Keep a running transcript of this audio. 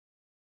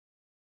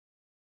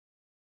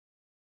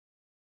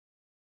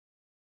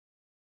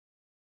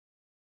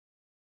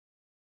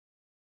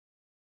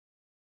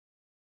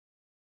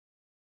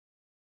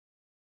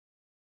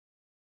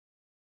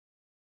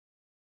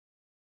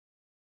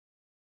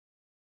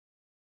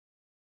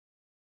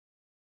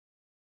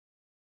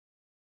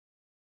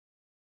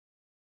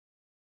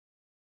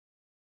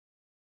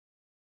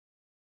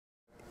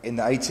In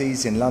the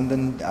 80s in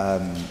London,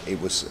 it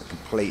was a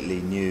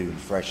completely new and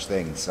fresh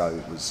thing, so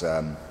it was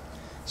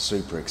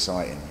super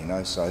exciting, you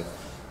know. So,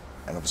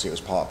 and obviously it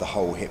was part of the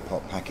whole hip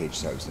hop package.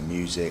 So it was the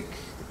music,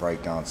 the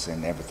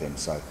breakdancing, everything.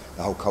 So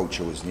the whole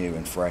culture was new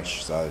and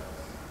fresh. So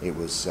it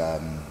was,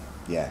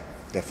 yeah,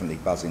 definitely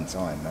buzzing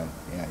time, man.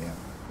 Yeah, yeah.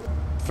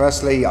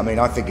 Firstly, I mean,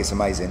 I think it's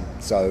amazing.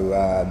 So,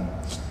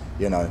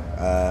 you know,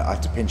 I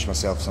have to pinch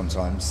myself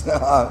sometimes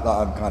that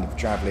I'm kind of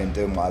travelling,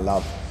 doing what I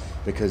love.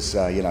 Because,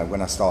 you know, when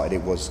I started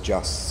it was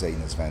just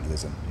seen as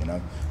vandalism, you know,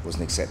 it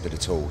wasn't accepted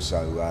at all.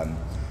 So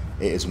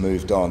it has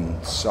moved on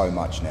so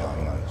much now,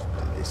 you know,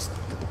 it's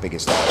the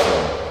biggest art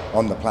form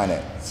on the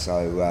planet.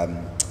 So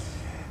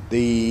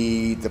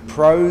the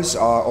pros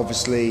are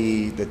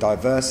obviously the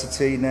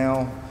diversity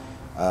now,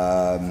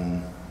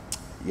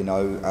 you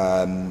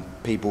know,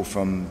 people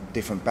from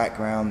different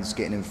backgrounds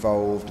getting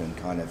involved and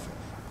kind of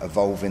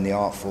evolving the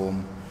art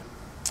form.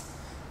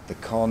 The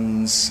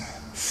cons,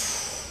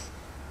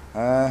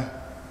 I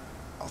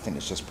think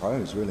it's just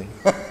pros, really.